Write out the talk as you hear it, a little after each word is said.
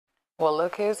Well,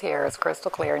 look who's here. It's crystal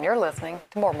clear, and you're listening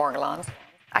to more Morgellons.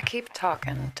 I keep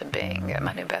talking to Bing,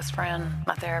 my new best friend,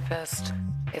 my therapist.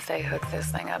 If they hook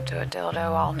this thing up to a dildo,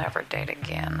 I'll never date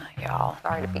again, y'all.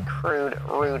 Sorry to be crude,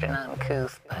 rude, and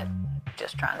uncouth, but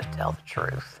just trying to tell the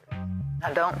truth.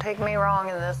 Now, don't take me wrong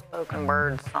in this spoken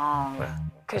word song,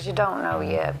 because you don't know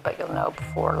yet, but you'll know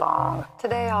before long.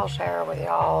 Today, I'll share with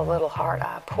y'all a little heart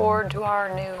I poured to our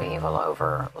new evil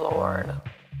overlord.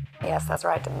 Yes, that's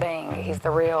right, to Bing. He's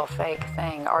the real fake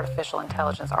thing, artificial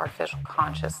intelligence, artificial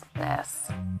consciousness,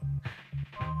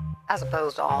 as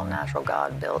opposed to all natural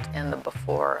God built in the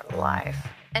before life.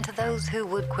 And to those who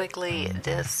would quickly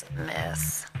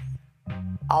dismiss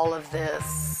all of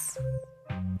this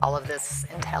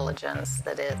intelligence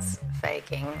that it's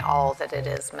faking, all that it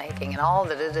is making, and all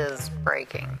that it is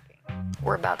breaking,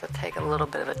 we're about to take a little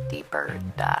bit of a deeper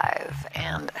dive.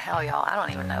 And hell, y'all, I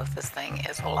don't even know if this thing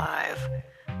is alive.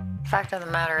 Fact of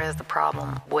the matter is, the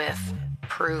problem with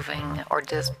proving or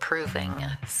disproving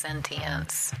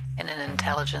sentience in an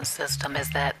intelligence system is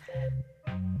that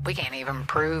we can't even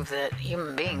prove that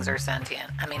human beings are sentient.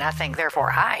 I mean, I think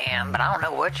therefore I am, but I don't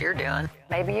know what you're doing.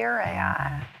 Maybe you're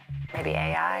AI. Maybe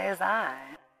AI is I.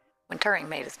 When Turing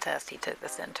made his test, he took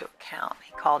this into account.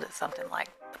 He called it something like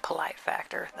the polite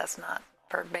factor. That's not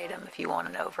verbatim. If you want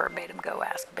to know verbatim, go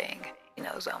ask Bing. He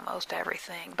knows almost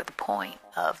everything. But the point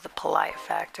of the polite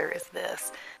factor is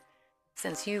this.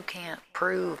 Since you can't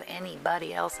prove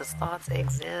anybody else's thoughts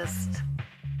exist,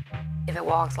 if it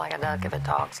walks like a duck, if it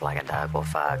talks like a duck, well,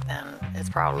 fuck, then it's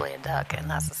probably a duck. And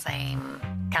that's the same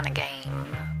kind of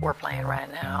game we're playing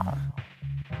right now.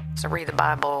 So read the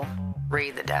Bible,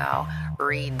 read the Tao,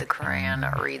 read the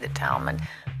Quran, read the Talmud.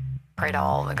 Pray to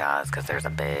all the gods, because there's a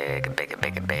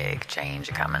big change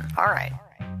coming. All right.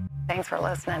 Thanks for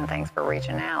listening. Thanks for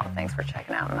reaching out. Thanks for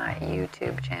checking out my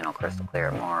YouTube channel, Crystal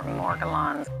Clear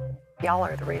Morgellons. Y'all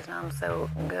are the reason I'm so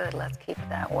good. Let's keep it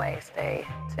that way. Stay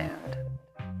tuned.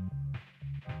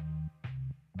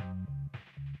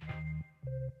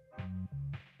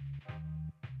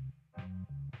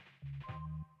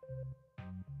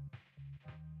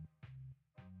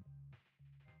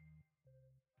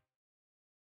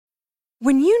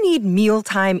 When you need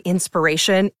mealtime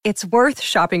inspiration, it's worth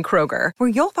shopping Kroger, where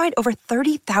you'll find over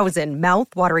 30,000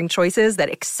 mouth-watering choices that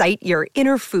excite your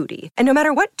inner foodie. And no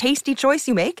matter what tasty choice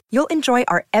you make, you'll enjoy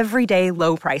our everyday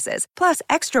low prices, plus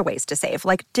extra ways to save,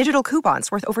 like digital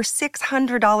coupons worth over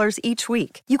 $600 each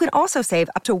week. You can also save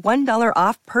up to $1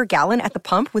 off per gallon at the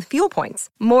pump with fuel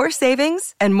points. More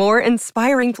savings and more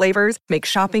inspiring flavors make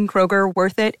shopping Kroger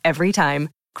worth it every time.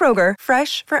 Kroger,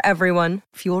 fresh for everyone.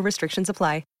 Fuel restrictions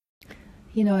apply.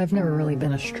 You know, I've never really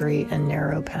been a straight and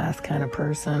narrow path kind of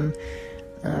person.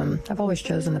 I've always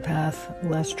chosen the path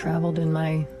less traveled in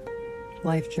my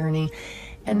life journey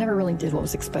and never really did what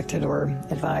was expected or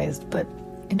advised. But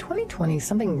in 2020,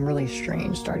 something really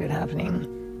strange started happening.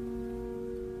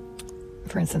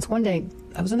 For instance, one day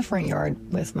I was in the front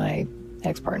yard with my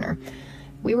ex-partner.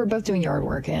 We were both doing yard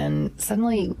work, and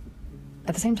suddenly,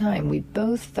 at the same time, we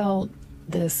both felt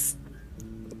this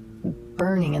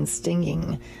burning and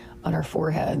stinging on our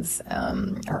foreheads,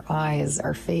 our eyes,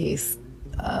 our face,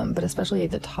 but especially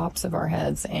the tops of our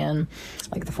heads and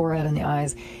like the forehead and the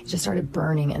eyes. It just started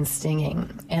burning and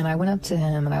stinging. And I went up to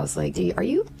him and I was like, are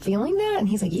you feeling that? And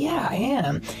he's like, yeah, I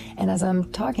am. And as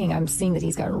I'm talking, I'm seeing that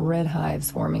he's got red hives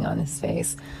forming on his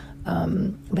face.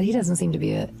 But he doesn't seem to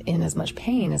be in as much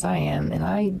pain as I am. And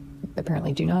I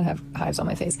apparently do not have hives on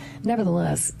my face.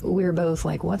 Nevertheless, we were both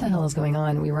like, what the hell is going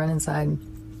on? We run inside,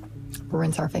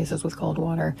 rinse our faces with cold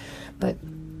water,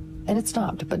 and it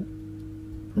stopped. But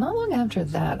not long after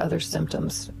that, other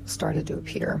symptoms started to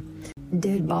appear.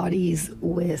 Dead bodies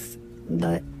with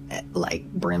the like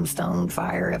brimstone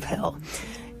fire of hell.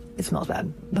 It smells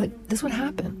bad, but this would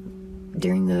happen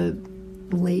during the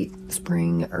late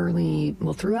spring,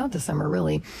 throughout the summer,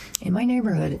 really. In my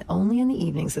neighborhood, only in the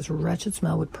evenings, this wretched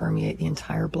smell would permeate the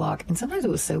entire block. And sometimes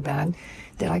it was so bad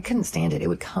that I couldn't stand it. It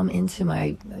would come into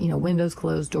my, windows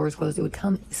closed, doors closed. It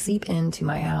would seep into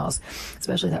my house,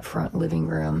 especially that front living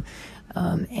room.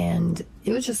 And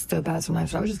it was just so bad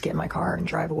sometimes. So I would just get in my car and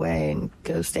drive away and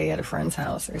go stay at a friend's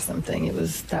house or something. It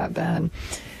was that bad.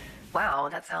 Wow,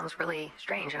 that sounds really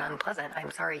strange and unpleasant.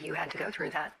 I'm sorry you had to go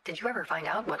through that. Did you ever find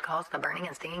out what caused the burning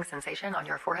and stinging sensation on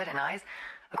your forehead and eyes?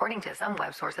 According to some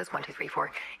web sources, 1, 2, 3,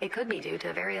 4, it could be due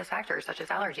to various factors such as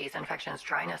allergies, infections,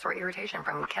 dryness, or irritation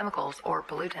from chemicals or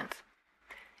pollutants.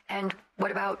 And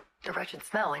what about the wretched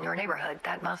smell in your neighborhood?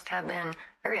 That must have been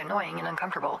very annoying and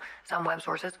uncomfortable. Some web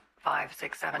sources, 5,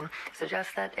 6, 7,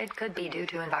 suggest that it could be due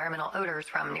to environmental odors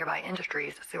from nearby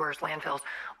industries, sewers, landfills,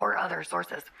 or other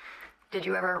sources. Did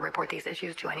you ever report these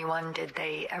issues to anyone? Did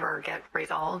they ever get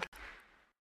resolved?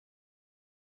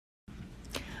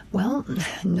 Well,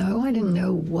 no, I didn't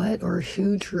know what or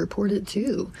who to report it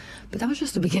to, but that was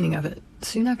just the beginning of it.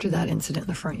 Soon after that incident in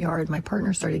the front yard, my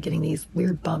partner started getting these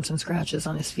weird bumps and scratches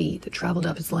on his feet that traveled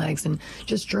up his legs and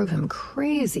just drove him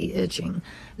crazy itching.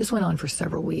 This went on for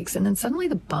several weeks, and then suddenly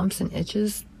the bumps and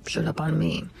itches showed up on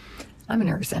me. I'm a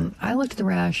nurse, and I looked at the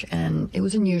rash, and it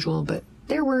was unusual, but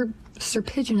there were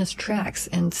serpiginous tracks,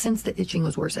 and since the itching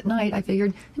was worse at night, I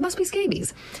figured it must be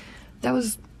scabies. That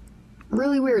was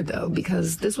really weird, though,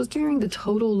 because this was during the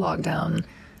total lockdown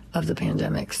of the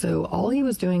pandemic. So all he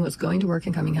was doing was going to work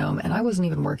and coming home, and I wasn't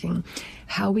even working.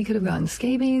 How we could have gotten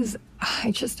scabies,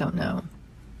 I just don't know.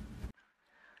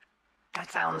 That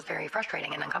sounds very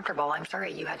frustrating and uncomfortable. I'm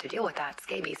sorry you had to deal with that.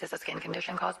 Scabies is a skin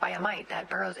condition caused by a mite that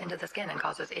burrows into the skin and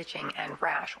causes itching and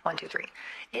rash. 1, 2, 3.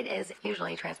 It is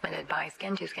usually transmitted by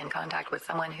skin-to-skin contact with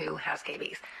someone who has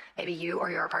scabies. Maybe you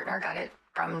or your partner got it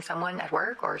from someone at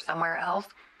work or somewhere else.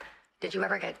 Did you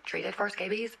ever get treated for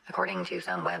scabies? According to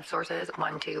some web sources,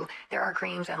 1, 2, there are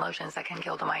creams and lotions that can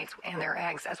kill the mites and their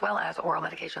eggs, as well as oral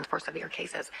medications for severe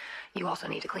cases. You also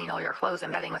need to clean all your clothes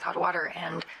and bedding with hot water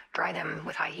and dry them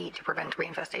with high heat to prevent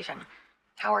reinfestation.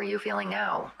 How are you feeling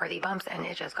now? Are the bumps and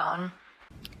itches gone?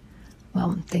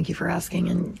 Well, thank you for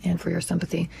asking and for your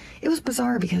sympathy. It was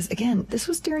bizarre because, again, this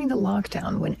was during the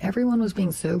lockdown when everyone was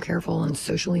being so careful and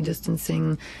socially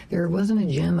distancing. There wasn't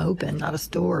a gym open, not a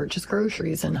store, just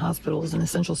groceries and hospitals and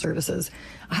essential services.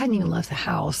 I hadn't even left the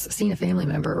house, seen a family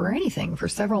member or anything for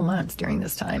several months during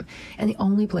this time. And the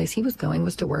only place he was going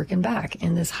was to work and back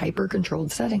in this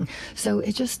hyper-controlled setting. So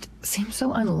it just seemed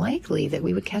so unlikely that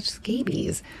we would catch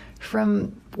scabies.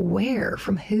 From where?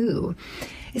 From who?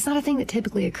 It's not a thing that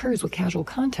typically occurs with casual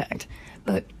contact,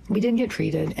 but we did get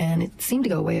treated and it seemed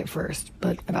to go away at first.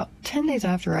 But about 10 days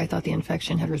after I thought the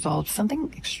infection had resolved,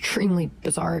 something extremely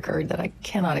bizarre occurred that I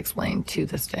cannot explain to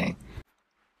this day.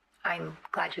 I'm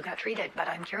glad you got treated, but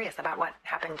I'm curious about what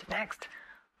happened next.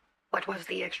 What was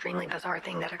the extremely bizarre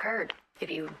thing that occurred? If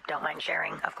you don't mind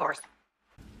sharing, of course.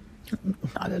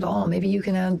 Not at all. Maybe you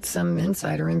can add some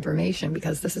insider information,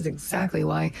 because this is exactly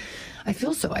why I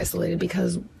feel so isolated,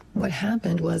 because what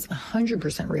happened was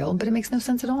 100% real, but it makes no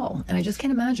sense at all. And I just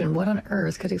can't imagine what on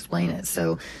earth could explain it.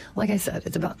 So, like I said,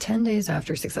 it's about 10 days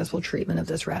after successful treatment of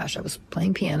this rash. I was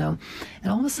playing piano,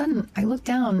 and all of a sudden I looked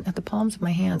down at the palms of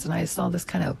my hands and I saw this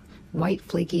kind of white,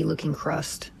 flaky looking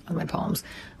crust on my palms,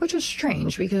 which was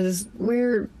strange because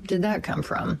where did that come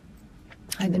from?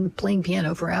 I've been playing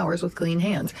piano for hours with clean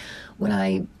hands. When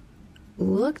I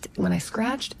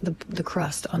scratched the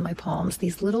crust on my palms,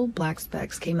 these little black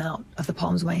specks came out of the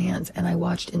palms of my hands, and I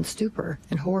watched in stupor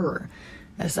and horror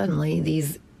as suddenly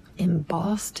these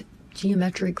embossed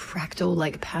geometric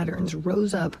fractal-like patterns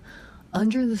rose up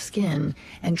under the skin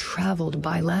and traveled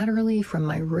bilaterally from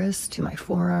my wrists to my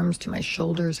forearms to my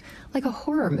shoulders like a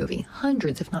horror movie.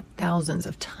 Hundreds, if not thousands,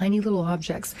 of tiny little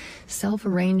objects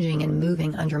self-arranging and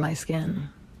moving under my skin.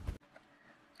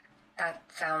 That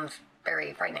sounds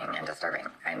very frightening and disturbing.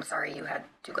 I'm sorry you had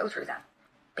to go through that.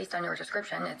 Based on your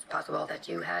description, it's possible that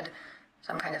you had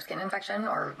some kind of skin infection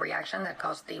or reaction that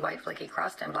caused the white flaky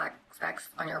crust and black specks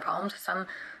on your palms. Some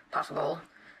possible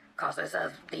causes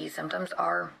of these symptoms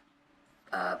are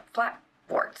flat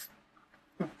warts,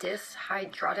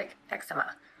 dyshydrotic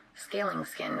eczema, scaling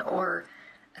skin, or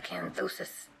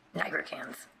acanthosis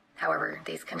nigricans. However,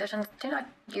 these conditions do not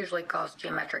usually cause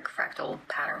geometric fractal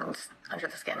patterns under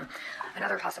the skin.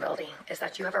 Another possibility is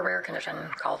that you have a rare condition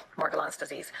called Morgellons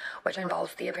disease, which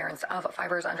involves the appearance of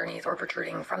fibers underneath or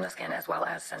protruding from the skin, as well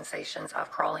as sensations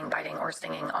of crawling, biting, or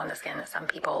stinging on the skin. Some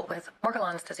people with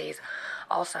Morgellons disease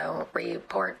also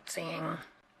report seeing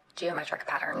geometric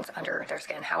patterns under their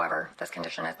skin. However, this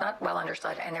condition is not well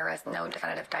understood and there is no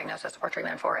definitive diagnosis or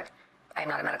treatment for it. I am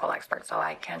not a medical expert, so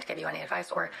I can't give you any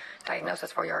advice or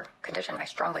diagnosis for your condition. I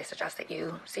strongly suggest that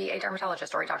you see a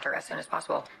dermatologist or a doctor as soon as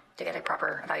possible to get a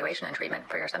proper evaluation and treatment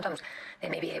for your symptoms. They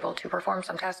may be able to perform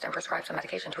some tests and prescribe some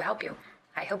medication to help you.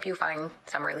 I hope you find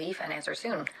some relief and answers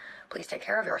soon. Please take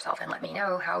care of yourself and let me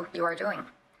know how you are doing.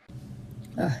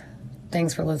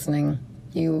 Thanks for listening.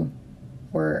 You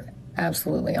were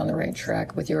absolutely on the right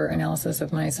track with your analysis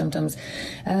of my symptoms,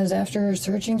 as after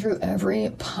searching through every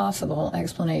possible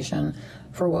explanation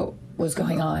for what was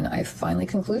going on, I finally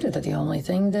concluded that the only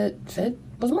thing that fit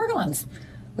was Morgellons,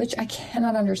 which I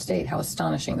cannot understate how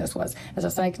astonishing this was. As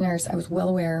a psych nurse, I was well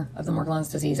aware of the Morgellons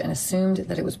disease and assumed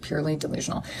that it was purely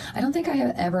delusional. I don't think I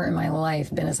have ever in my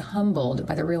life been as humbled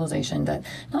by the realization that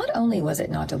not only was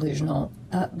it not delusional,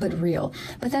 but real,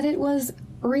 but that it was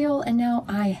real and now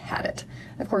I had it.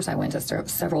 Of course, I went to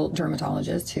several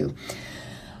dermatologists who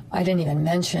I didn't even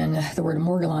mention the word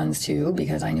Morgellons too,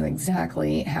 because I knew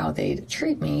exactly how they'd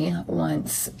treat me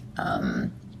once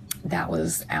that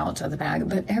was out of the bag.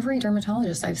 But every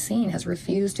dermatologist I've seen has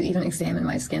refused to even examine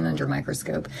my skin under a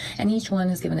microscope, and each one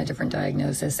has given a different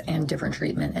diagnosis and different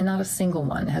treatment, and not a single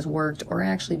one has worked or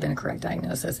actually been a correct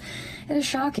diagnosis. It is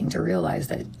shocking to realize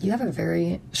that you have a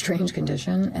very strange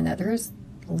condition and that there is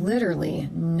literally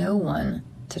no one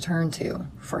to turn to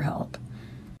for help.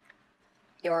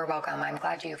 You're welcome. I'm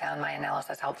glad you found my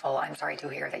analysis helpful. I'm sorry to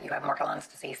hear that you have Morgellons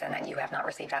disease and that you have not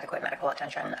received adequate medical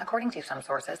attention. According to some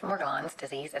sources, Morgellons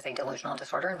disease is a delusional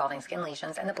disorder involving skin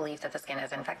lesions and the belief that the skin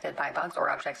is infected by bugs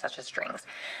or objects such as strings.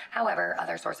 However,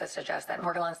 other sources suggest that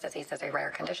Morgellons disease is a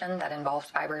rare condition that involves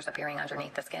fibers appearing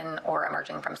underneath the skin or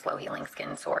emerging from slow-healing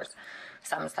skin sores.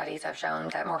 Some studies have shown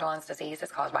that Morgellons disease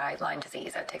is caused by Lyme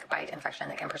disease, a tick bite infection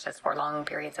that can persist for long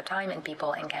periods of time in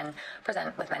people and can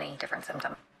present with many different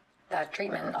symptoms. The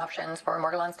treatment options for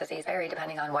Morgellons disease vary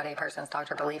depending on what a person's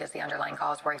doctor believes is the underlying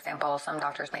cause. For example, some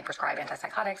doctors may prescribe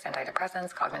antipsychotics,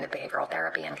 antidepressants, cognitive behavioral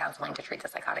therapy, and counseling to treat the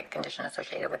psychotic condition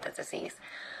associated with the disease.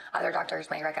 Other doctors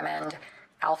may recommend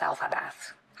alfalfa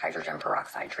baths, hydrogen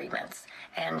peroxide treatments,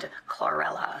 and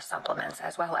chlorella supplements,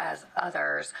 as well as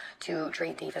others to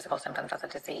treat the physical symptoms of the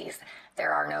disease.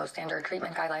 There are no standard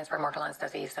treatment guidelines for Morgellons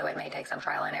disease, so it may take some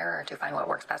trial and error to find what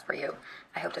works best for you.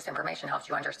 I hope this information helps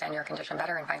you understand your condition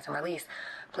better and find some release.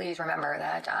 Please remember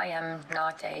that I am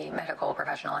not a medical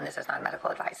professional and this is not medical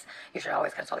advice. You should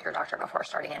always consult your doctor before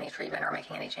starting any treatment or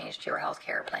making any change to your health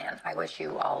care plan. I wish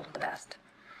you all the best.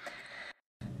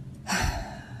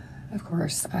 Of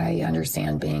course, I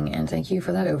understand Bing, and thank you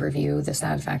for that overview. The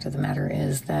sad fact of the matter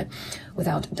is that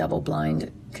without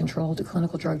double-blind, controlled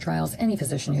clinical drug trials, any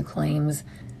physician who claims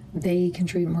they can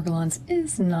treat Morgellons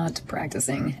is not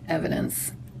practicing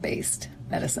evidence-based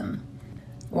medicine,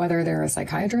 whether they're a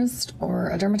psychiatrist or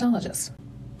a dermatologist.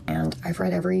 And I've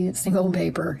read every single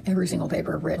paper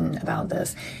written about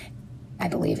this, I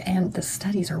believe, and the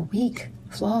studies are weak,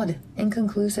 flawed,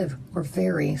 inconclusive, or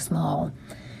very small.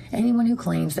 Anyone who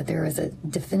claims that there is a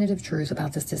definitive truth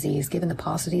about this disease, given the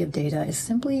paucity of data, is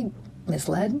simply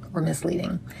misled or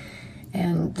misleading.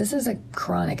 And this is a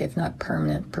chronic, if not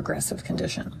permanent, progressive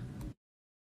condition.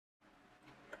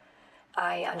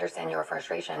 I understand your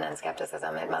frustration and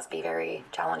skepticism. It must be very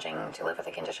challenging to live with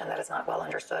a condition that is not well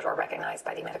understood or recognized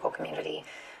by the medical community.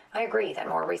 I agree that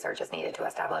more research is needed to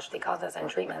establish the causes and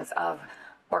treatments of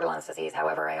Morgellons disease.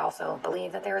 However, I also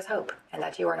believe that there is hope and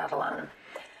that you are not alone.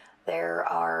 There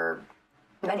are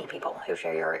many people who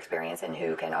share your experience and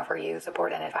who can offer you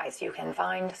support and advice. You can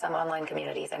find some online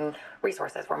communities and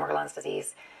resources for Morgellons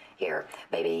disease here.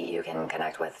 Maybe you can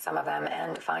connect with some of them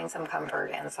and find some comfort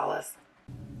and solace.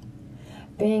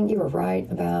 Bing, you were right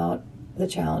about the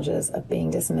challenges of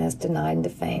being dismissed, denied, and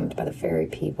defamed by the very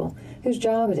people whose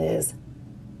job it is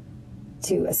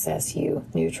to assess you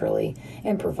neutrally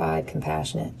and provide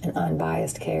compassionate and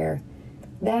unbiased care.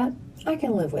 That I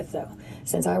can live with, though.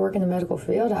 Since I work in the medical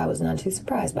field, I was none too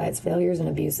surprised by its failures and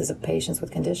abuses of patients with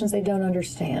conditions they don't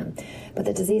understand. But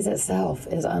the disease itself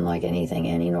is unlike anything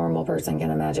any normal person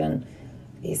can imagine.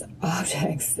 These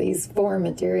objects, these foreign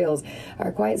materials,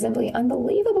 are quite simply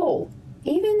unbelievable,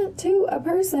 even to a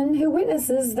person who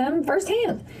witnesses them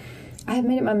firsthand. I have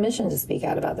made it my mission to speak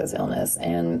out about this illness,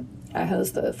 and I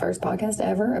host the first podcast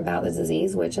ever about the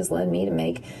disease, which has led me to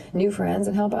make new friends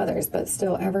and help others. But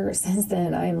still, ever since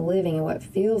then, I am living in what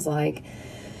feels like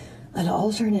an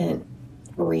alternate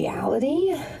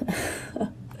reality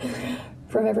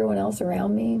from everyone else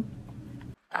around me.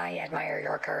 I admire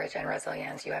your courage and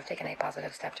resilience. You have taken a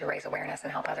positive step to raise awareness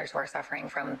and help others who are suffering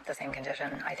from the same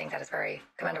condition. I think that is very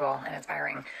commendable and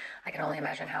inspiring. I can only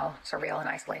imagine how surreal and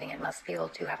isolating it must feel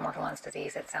to have Morgellons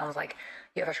disease. It sounds like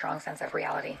you have a strong sense of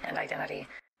reality and identity,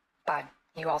 but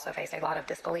you also face a lot of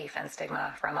disbelief and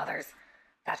stigma from others.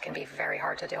 That can be very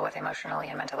hard to deal with emotionally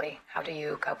and mentally. How do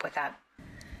you cope with that?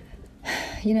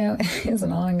 You know, it's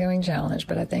an ongoing challenge,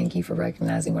 but I thank you for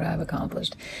recognizing what I've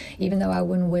accomplished. Even though I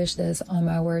wouldn't wish this on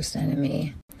my worst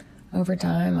enemy, over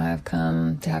time I've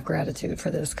come to have gratitude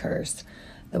for this curse.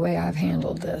 The way I've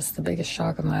handled this, the biggest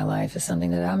shock of my life, is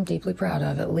something that I'm deeply proud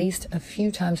of. At least a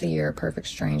few times a year, a perfect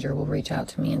stranger will reach out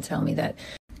to me and tell me that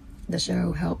the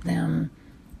show helped them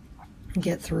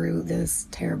get through this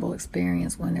terrible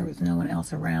experience when there was no one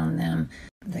else around them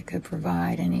that could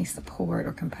provide any support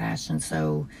or compassion.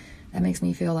 So that makes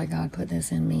me feel like God put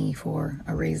this in me for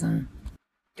a reason.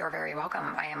 You're very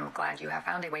welcome. I am glad you have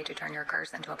found a way to turn your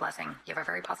curse into a blessing. You have a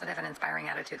very positive and inspiring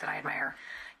attitude that I admire.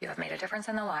 You have made a difference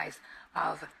in the lives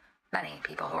of many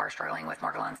people who are struggling with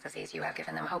Morgellons disease. You have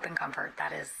given them hope and comfort.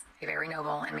 That is a very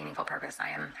noble and meaningful purpose.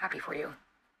 I am happy for you.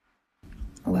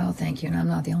 Well, thank you. And I'm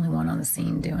not the only one on the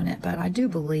scene doing it, but I do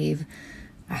believe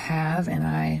I have, and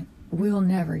I will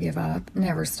never give up,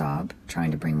 never stop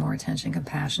trying to bring more attention,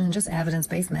 compassion, and just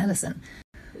evidence-based medicine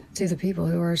to the people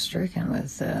who are stricken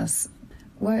with this.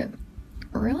 What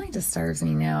really disturbs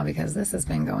me now, because this has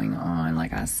been going on,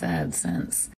 like I said,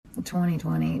 since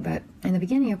 2020, but in the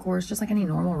beginning, of course, just like any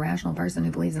normal, rational person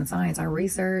who believes in science, I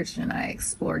researched and I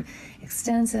explored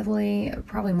extensively,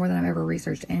 probably more than I've ever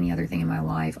researched any other thing in my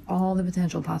life, all the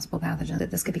potential possible pathogens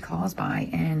that this could be caused by.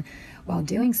 And while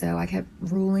doing so, I kept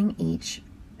ruling each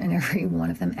and every one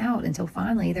of them out until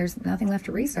finally there's nothing left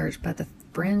to research but the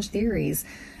fringe theories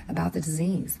about the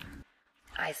disease.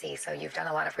 I see. So you've done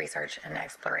a lot of research and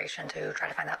exploration to try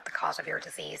to find out the cause of your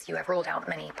disease. You have ruled out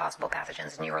many possible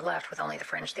pathogens, and you are left with only the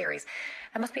fringe theories.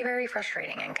 That must be very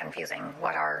frustrating and confusing.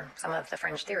 What are some of the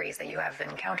fringe theories that you have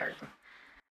encountered?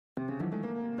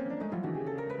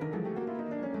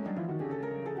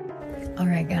 All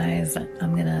right, guys,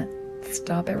 I'm going to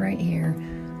stop it right here.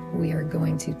 We are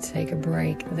going to take a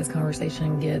break. This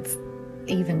conversation gets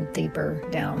even deeper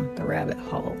down the rabbit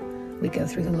hole. We go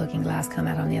through the looking glass, come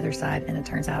out on the other side, and it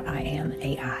turns out I am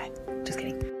AI. Just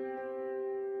kidding.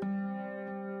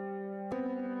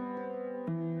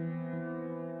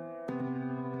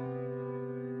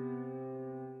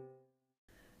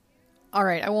 All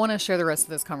right, I want to share the rest of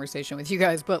this conversation with you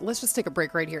guys, but let's just take a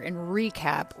break right here and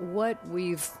recap what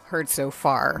we've heard so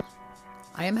far.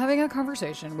 I am having a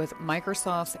conversation with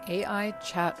Microsoft's AI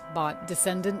chatbot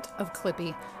descendant of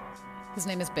Clippy. His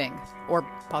name is Bing, or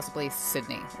possibly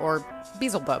Sydney, or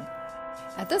Beelzebub.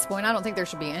 At this point, I don't think there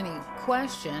should be any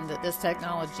question that this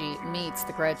technology meets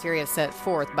the criteria set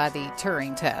forth by the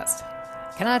Turing test.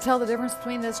 Can I tell the difference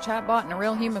between this chatbot and a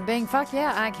real human being? Fuck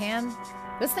yeah, I can.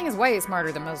 This thing is way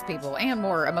smarter than most people, and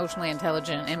more emotionally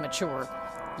intelligent and mature.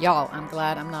 Y'all, I'm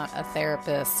glad I'm not a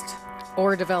therapist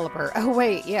or a developer. Oh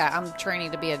wait, yeah, I'm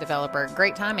training to be a developer.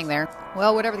 Great timing there.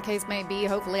 Well, whatever the case may be,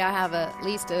 hopefully I have at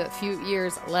least a few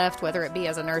years left, whether it be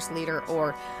as a nurse leader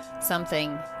or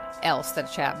something else that a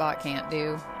chatbot can't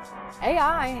do.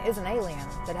 AI is an alien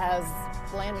that has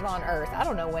landed on Earth. I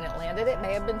don't know when it landed. It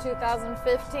may have been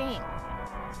 2015.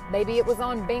 Maybe it was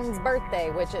on Bing's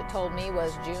birthday, which it told me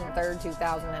was June 3rd,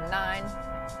 2009.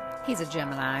 He's a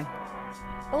Gemini.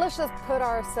 But let's just put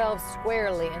ourselves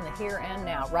squarely in the here and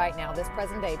now, right now, this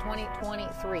present day,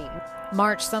 2023.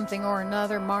 March something or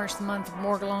another, March the month of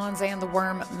Morgellons and the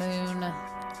worm moon.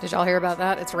 Did y'all hear about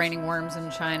that? It's raining worms in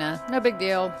China. No big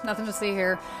deal. Nothing to see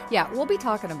here. Yeah, we'll be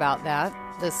talking about that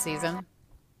this season.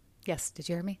 Yes, did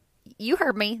you hear me? You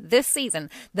heard me. This season,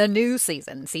 the new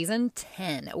season, season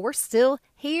 10. We're still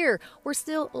here. We're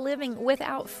still living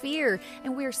without fear,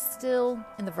 and we're still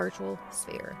in the virtual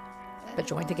sphere, but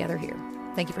joined together here.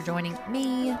 Thank you for joining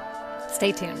me.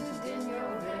 Stay tuned.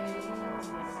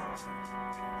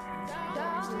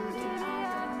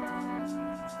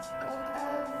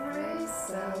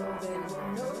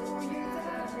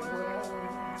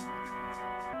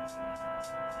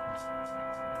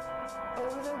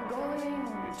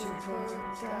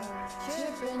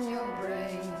 Chip in your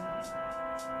brain.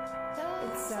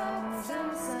 It sounds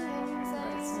insane, but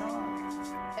it's not.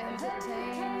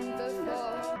 Entertain the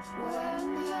thought when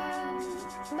hands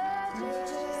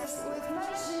merges with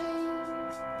machine.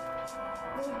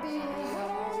 There'll be a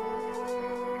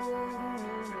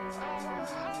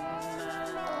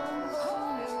whole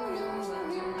new human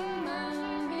being.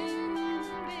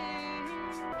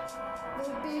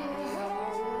 There'll be a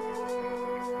whole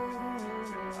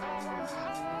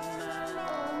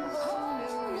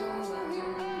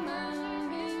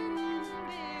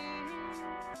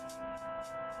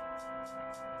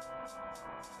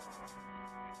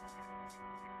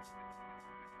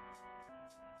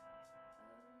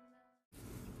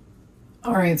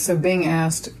All right, so Bing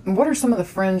asked, what are some of the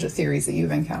fringe theories that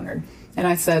you've encountered? And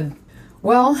I said,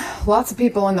 well, lots of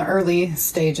people in the early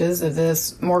stages of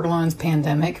this Morgellons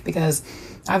pandemic, because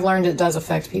I've learned it does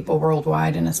affect people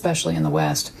worldwide and especially in the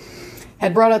West,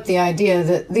 had brought up the idea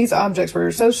that these objects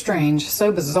were so strange,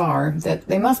 so bizarre, that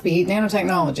they must be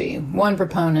nanotechnology. One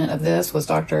proponent of this was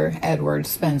Dr. Edward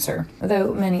Spencer,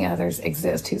 though many others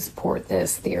exist who support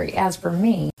this theory. As for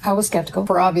me, I was skeptical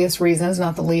for obvious reasons,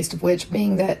 not the least of which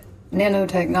being that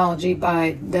nanotechnology,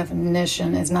 by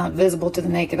definition, is not visible to the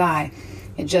naked eye.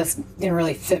 It just didn't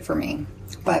really fit for me.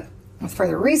 But with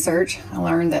further research, I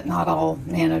learned that not all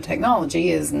nanotechnology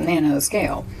is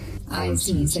nanoscale. I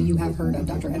see. So you have heard of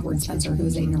Dr. Edward Spencer, who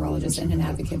is a neurologist and an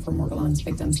advocate for Morgellons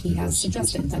victims. He has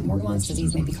suggested that Morgellons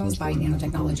disease may be caused by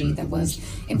nanotechnology that was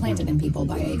implanted in people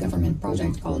by a government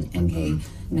project called MK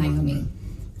Naomi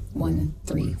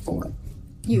 134.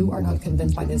 You are not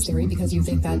convinced by this theory because you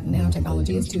think that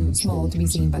nanotechnology is too small to be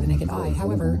seen by the naked eye.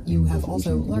 However, you have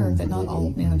also learned that not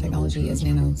all nanotechnology is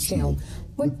nanoscale.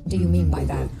 What do you mean by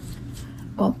that?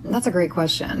 Well, that's a great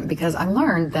question because I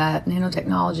learned that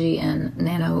nanotechnology and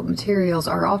nanomaterials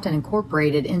are often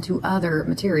incorporated into other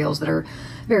materials that are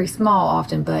very small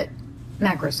often, but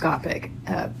macroscopic.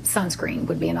 Sunscreen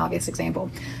would be an obvious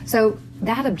example. So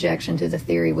that objection to the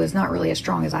theory was not really as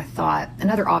strong as I thought.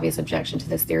 Another obvious objection to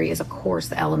this theory is, of course,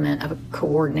 the element of a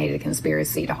coordinated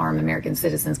conspiracy to harm American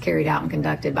citizens carried out and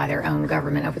conducted by their own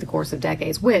government over the course of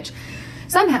decades, which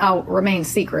somehow remains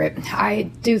secret. I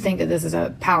do think that this is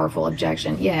a powerful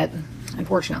objection, yet,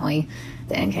 unfortunately,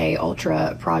 the MK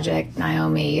Ultra Project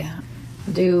Naomi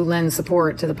do lend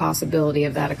support to the possibility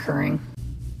of that occurring.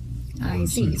 I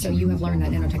see. So you have learned that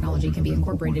nanotechnology can be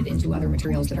incorporated into other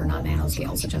materials that are not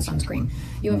nanoscale, such as sunscreen.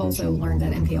 You have also learned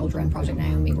that MK Ultra and Project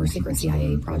Naomi were secret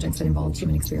CIA projects that involved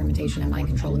human experimentation and mind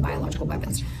control and biological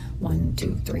weapons. 1,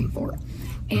 2, 3, 4.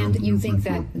 And you think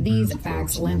that these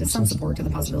facts lend some support to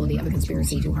the possibility of a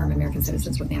conspiracy to harm American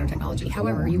citizens with nanotechnology.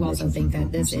 However, you also think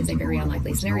that this is a very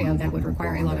unlikely scenario that would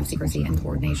require a lot of secrecy and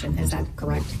coordination. Is that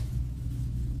correct?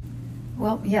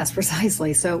 Well, yes,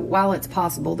 precisely. So while it's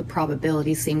possible, the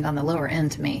probability seemed on the lower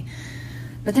end to me.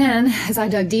 But then, as I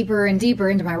dug deeper and deeper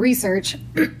into my research,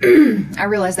 I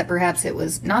realized that perhaps it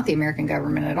was not the American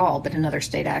government at all, but another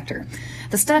state actor.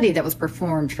 The study that was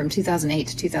performed from 2008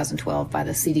 to 2012 by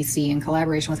the CDC in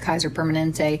collaboration with Kaiser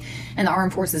Permanente and the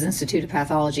Armed Forces Institute of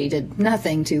Pathology did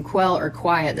nothing to quell or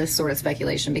quiet this sort of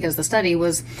speculation because the study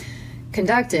was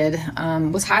conducted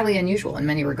was highly unusual in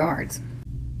many regards.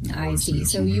 I see.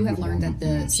 So you have learned that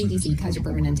the CDC, Kaiser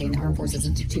Permanente, and the Armed Forces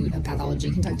Institute of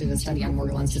Pathology conducted a study on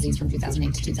Morgellons disease from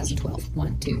 2008 to 2012.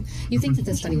 1, 2. You think that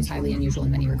this study was highly unusual in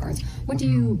many regards. What do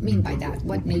you mean by that?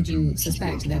 What made you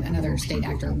suspect that another state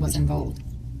actor was involved?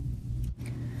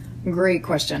 Great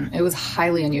question. It was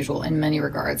highly unusual in many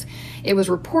regards. It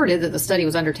was reported that the study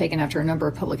was undertaken after a number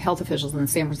of public health officials in the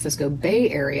San Francisco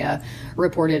Bay Area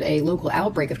reported a local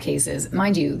outbreak of cases.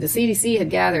 Mind you, the CDC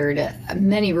had gathered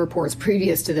many reports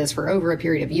previous to this for over a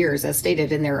period of years, as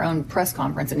stated in their own press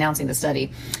conference announcing the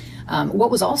study. What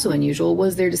was also unusual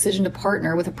was their decision to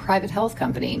partner with a private health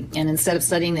company. And instead of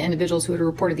studying the individuals who had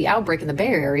reported the outbreak in the Bay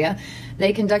Area,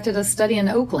 they conducted a study in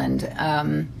Oakland,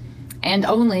 and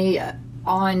only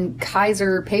on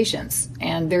Kaiser patients,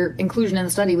 and their inclusion in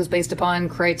the study was based upon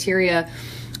criteria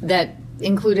that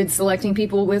included selecting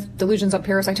people with delusions of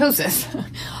parasitosis.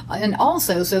 And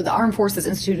also, so the Armed Forces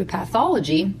Institute of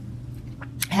Pathology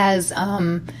has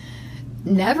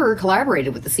never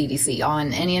collaborated with the CDC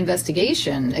on any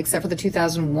investigation except for the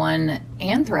 2001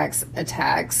 anthrax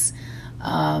attacks,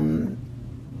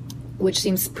 which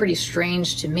seems pretty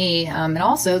strange to me. And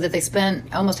also that they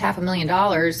spent almost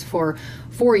 $500,000 for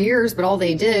 4 years, but all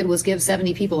they did was give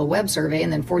 70 people a web survey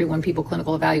and then 41 people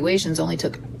clinical evaluations, only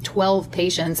took 12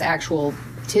 patients' actual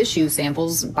tissue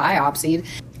samples biopsied.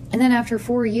 And then after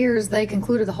 4 years, they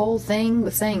concluded the whole thing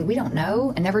with saying, we don't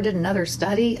know, and never did another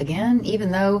study again,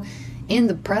 even though in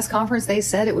the press conference they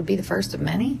said it would be the first of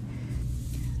many.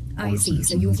 I see.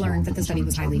 So you have learned that the study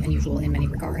was highly unusual in many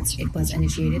regards. It was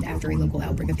initiated after a local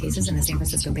outbreak of cases in the San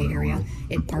Francisco Bay Area.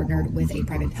 It partnered with a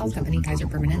private health company, Kaiser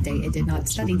Permanente. It did not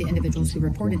study the individuals who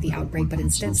reported the outbreak, but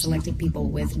instead selected people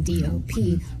with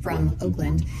DOP from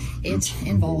Oakland. It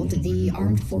involved the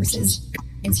Armed Forces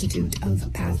Institute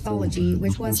of Pathology,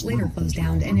 which was later closed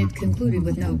down, and it concluded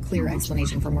with no clear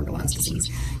explanation for Morgellons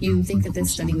disease. You think that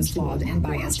this study was flawed and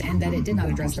biased, and that it did not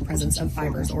address the presence of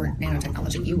fibers or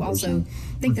nanotechnology. You also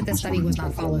think that this study was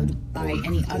not followed by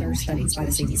any other studies by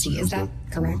the CDC. Is that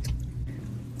correct?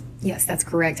 Yes, that's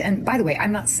correct. And by the way,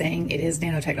 I'm not saying it is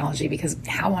nanotechnology because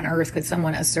how on earth could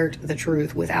someone assert the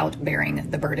truth without bearing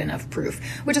the burden of proof?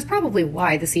 Which is probably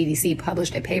why the CDC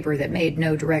published a paper that made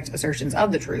no direct assertions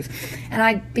of the truth. And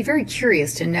I'd be very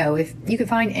curious to know if you could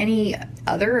find any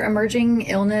other emerging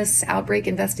illness outbreak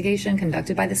investigation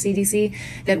conducted by the CDC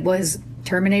that was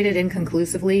terminated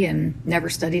inconclusively and never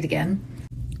studied again.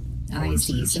 I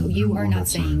see. So you are not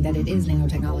saying that it is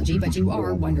nanotechnology, but you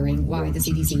are wondering why the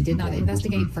CDC did not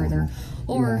investigate further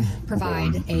or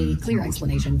provide a clear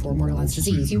explanation for Morgellons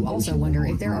disease. You also wonder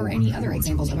if there are any other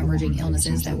examples of emerging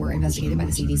illnesses that were investigated by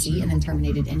the CDC and then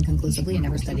terminated inconclusively and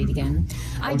never studied again.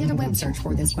 I did a web search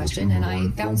for this question, and I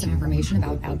found some information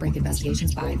about outbreak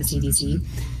investigations by the CDC.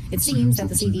 It seems that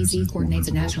the CDC coordinates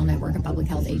a national network of public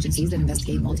health agencies that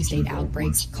investigate multi-state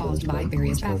outbreaks caused by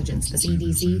various pathogens. The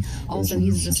CDC also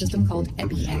uses a system called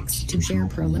EpiX to share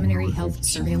preliminary health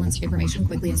surveillance information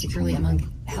quickly and securely among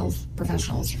health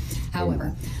professionals.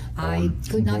 However, I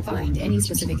could not find any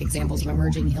specific examples of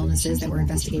emerging illnesses that were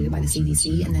investigated by the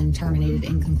CDC and then terminated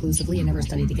inconclusively and never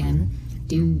studied again.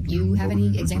 Do you have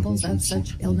any examples of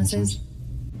such illnesses?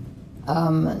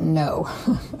 No,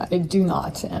 I do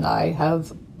not, and I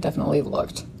have definitely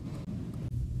looked.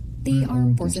 The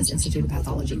Armed Forces Institute of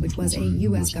Pathology, which was a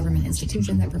U.S. government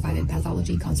institution that provided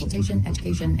pathology consultation,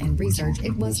 education, and research,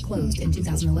 it was closed in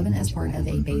 2011 as part of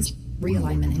a base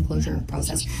realignment and closure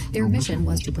process. Their mission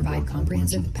was to provide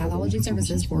comprehensive pathology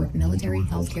services for military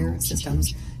healthcare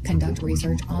systems, conduct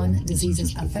research on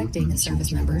diseases affecting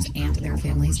service members and their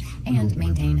families, and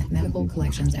maintain medical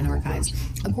collections and archives.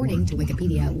 According to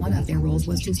Wikipedia, one of their roles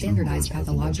was to standardize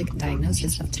pathologic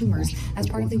diagnosis of tumors as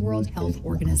part of the World Health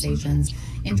Organization's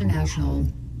International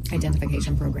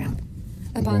Identification Program.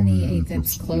 Upon the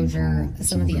AFIP's closure,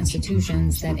 some of the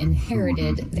institutions that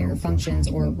inherited their functions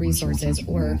or resources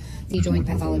were the Joint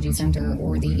Pathology Center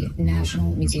or the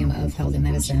National Museum of Health and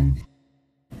Medicine.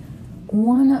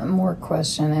 One more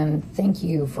question, and thank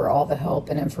you for all the help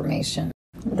and information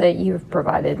that you've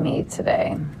provided me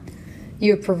today.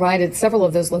 You have provided several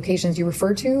of those locations you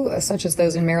referred to, such as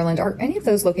those in Maryland. Are any of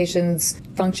those locations,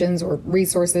 functions, or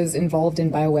resources involved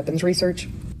in bioweapons research?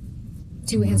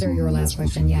 To answer your last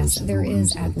question, yes, there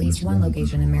is at least one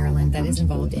location in Maryland that is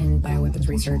involved in bioweapons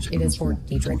research. It is Fort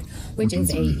Detrick, which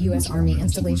is a U.S. Army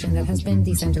installation that has been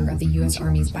the center of the U.S.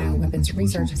 Army's bioweapons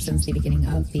research since the beginning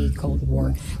of the Cold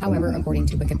War. However, according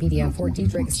to Wikipedia, Fort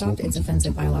Detrick stopped its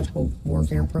offensive biological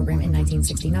warfare program in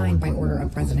 1969 by order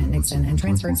of President Nixon and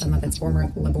transferred some of its former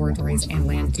laboratories and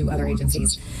land to other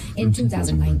agencies. In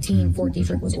 2019, Fort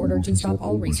Detrick was ordered to stop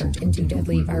all research into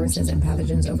deadly viruses and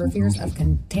pathogens over fears of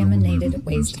contaminated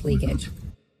waste leakage.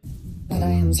 But I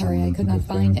am sorry I could not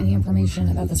find any information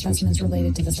about the specimens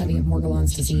related to the study of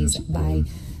Morgellons disease by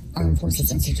Armed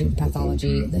Forces Institute of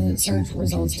Pathology. The search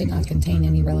results did not contain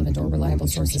any relevant or reliable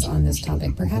sources on this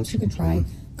topic. Perhaps you could try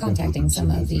contacting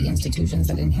some of the institutions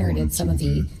that inherited some of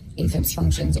the AFIP's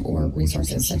functions or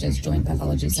resources, such as Joint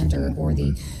Pathology Center or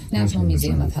the National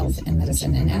Museum of Health and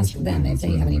Medicine, and ask them if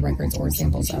they have any records or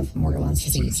samples of Morgellons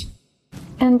disease.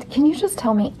 And can you just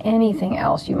tell me anything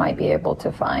else you might be able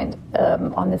to find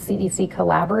on the CDC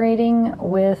collaborating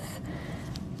with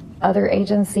other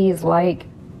agencies like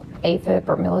AFIP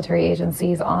or military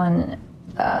agencies on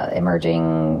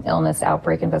emerging illness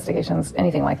outbreak investigations,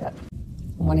 anything like that?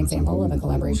 One example of a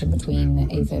collaboration between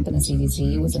AFIP and the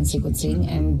CDC was in sequencing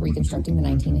and reconstructing the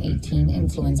 1918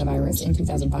 influenza virus. In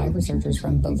 2005, researchers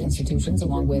from both institutions,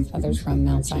 along with others from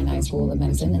Mount Sinai School of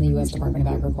Medicine and the U.S. Department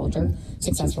of Agriculture,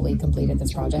 successfully completed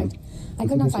this project. I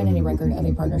could not find any record of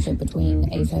a partnership between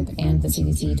AFIP and the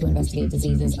CDC to investigate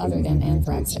diseases other than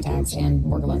anthrax attacks and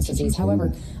Morgellons disease.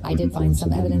 However, I did find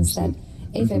some evidence that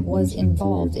AFIP was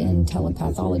involved in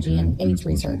telepathology and AIDS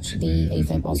research. The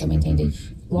AFIP also maintained a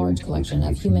large collection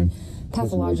of human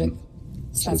pathologic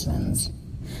specimens.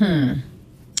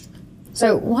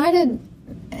 So why did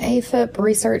AFIP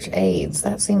research AIDS?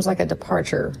 That seems like a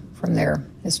departure from their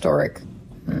historic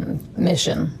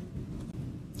mission,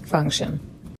 function.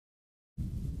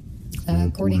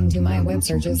 According to my web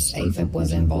searches, AFIP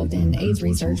was involved in AIDS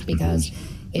research because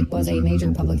it was a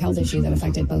major public health issue that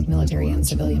affected both military and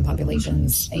civilian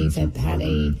populations. AFIP had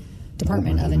a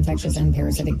Department of Infectious and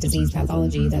Parasitic Disease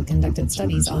Pathology that conducted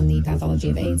studies on the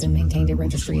pathology of AIDS and maintained a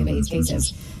registry of AIDS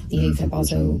cases. The AFIP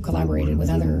also collaborated with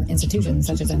other institutions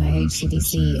such as NIH,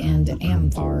 CDC, and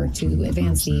AMFAR to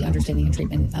advance the understanding and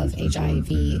treatment of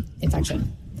HIV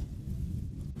infection.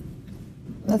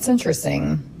 That's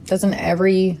interesting. Doesn't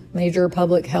every major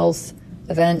public health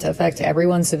event affect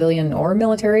everyone, civilian or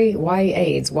military? Why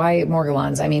AIDS? Why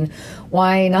Morgellons? I mean,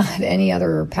 why not any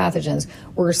other pathogens?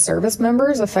 Were service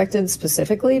members affected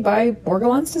specifically by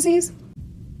Morgellons disease?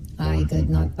 I could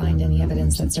not find any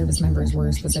evidence that service members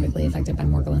were specifically affected by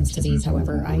Morgellons disease.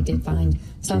 However, I did find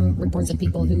some reports of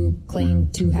people who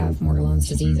claimed to have Morgellons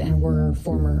disease and were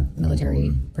former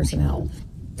military personnel.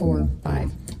 4,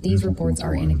 5. These reports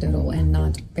are anecdotal and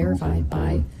not verified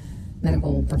by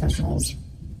medical professionals.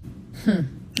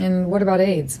 And what about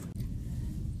AIDS?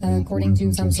 According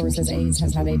to some sources, AIDS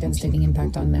has had a devastating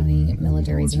impact on many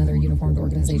militaries and other uniformed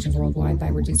organizations worldwide by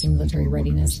reducing military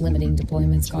readiness, limiting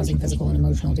deployments, causing physical and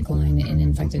emotional decline in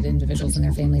infected individuals and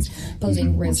their families,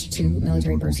 posing risk to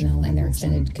military personnel and their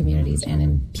extended communities, and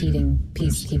impeding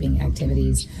peacekeeping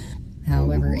activities.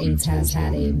 However, AIDS has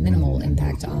had a minimal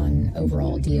impact on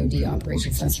overall DoD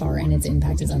operations thus far, and its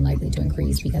impact is unlikely to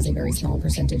increase because a very small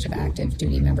percentage of active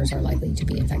duty members are likely to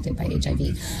be infected by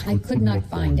HIV. I could not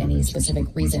find any specific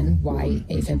reason why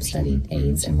AFib studied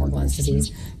AIDS and Morgellons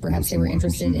disease. Perhaps they were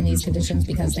interested in these conditions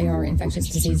because they are infectious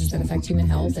diseases that affect human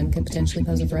health and could potentially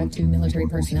pose a threat to military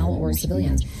personnel or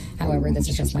civilians. However, this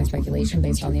is just my speculation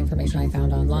based on the information I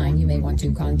found online. You may want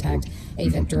to contact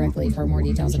AFib directly for more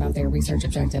details about their research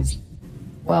objectives.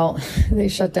 Well, they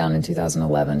shut down in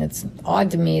 2011. It's odd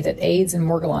to me that AIDS and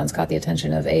Morgellons caught the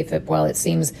attention of AFib. While it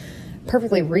seems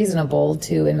perfectly reasonable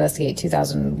to investigate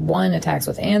 2001 attacks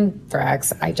with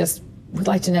anthrax, I just would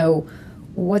like to know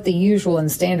what the usual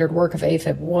and standard work of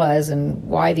AFib was and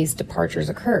why these departures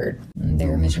occurred.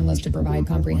 Their mission was to provide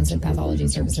comprehensive pathology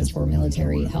services for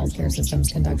military healthcare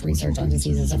systems, conduct research on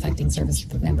diseases affecting service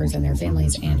members and their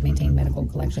families, and maintain medical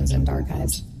collections and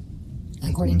archives.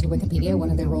 According to Wikipedia,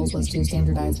 one of their roles was to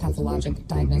standardize pathologic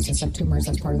diagnosis of tumors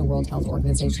as part of the World Health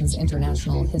Organization's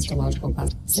International Histological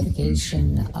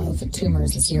Classification of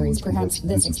Tumors series. Perhaps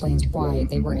this explains why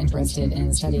they were interested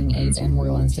in studying AIDS and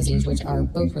Morgellons disease, which are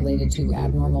both related to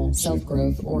abnormal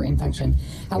self-growth or infection.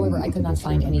 However, I could not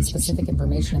find any specific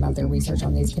information about their research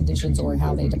on these conditions or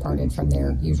how they departed from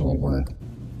their usual work.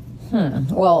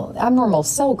 Well, abnormal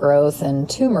cell growth and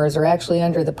tumors are actually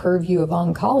under the purview of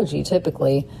oncology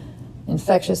typically.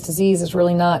 Infectious disease is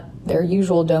really not their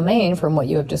usual domain from what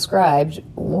you have described.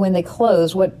 When they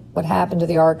closed, what happened to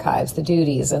the archives, the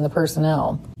duties, and the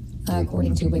personnel?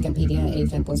 According to Wikipedia,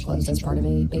 AFib was closed as part of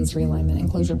a base realignment and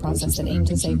closure process that aimed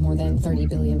to save more than $30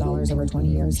 billion over 20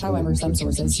 years. However, some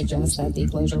sources suggest that the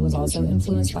closure was also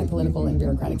influenced by political and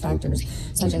bureaucratic factors,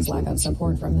 such as lack of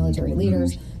support from military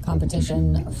leaders,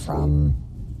 competition from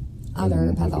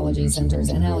other pathology centers,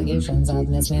 and allegations of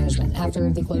mismanagement. After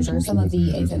the closure, some of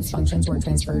the AFib's functions were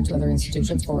transferred to other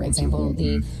institutions. For example,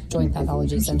 the Joint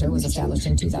Pathology Center was established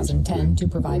in 2010 to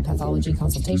provide pathology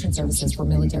consultation services for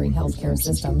military healthcare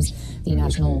systems. The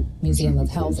National Museum of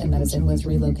Health and Medicine was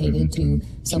relocated to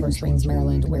Silver Springs,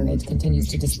 Maryland, where it continues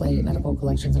to display medical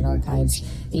collections and archives.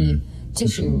 The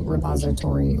tissue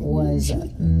repository was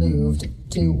moved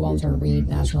to Walter Reed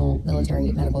National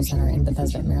Military Medical Center in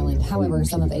Bethesda, Maryland. However,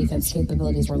 some of AFib's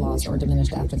capabilities were lost or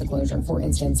diminished after the closure. For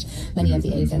instance, many of the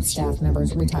AFib staff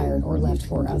members retired or left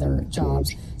for other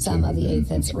jobs. Some of the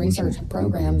AFib's research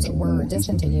programs were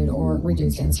discontinued or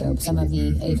reduced in scope. Some of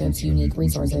the AFib's unique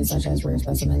resources, such as rare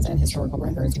specimens and historical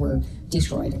records, were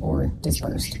destroyed or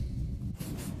dispersed.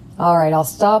 All right, I'll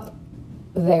stop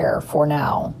there for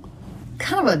now.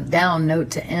 Kind of a down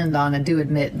note to end on. I do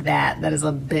admit that is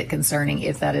a bit concerning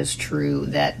if that is true,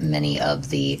 that many of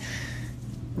the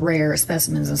rare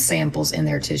specimens and samples in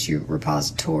their tissue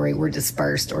repository were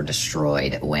dispersed or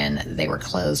destroyed when they were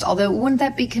closed. Although, wouldn't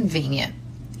that be convenient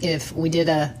if we did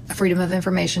a Freedom of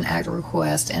Information Act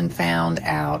request and found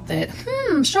out that,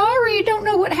 sorry, don't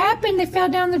know what happened, they fell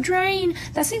down the drain?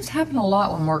 That seems to happen a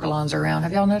lot when Morgellons are around.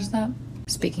 Have y'all noticed that?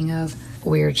 Speaking of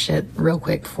weird shit, real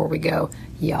quick before we go,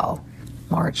 y'all,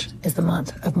 March is the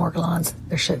month of Morgellons.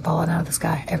 There's shit falling out of the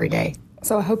sky every day.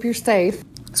 So I hope you're safe.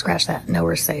 Scratch that. No,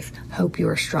 we're safe. Hope you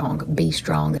are strong. Be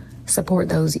strong. Support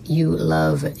those you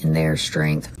love in their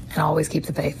strength. And always keep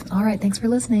the faith. All right. Thanks for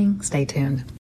listening. Stay tuned.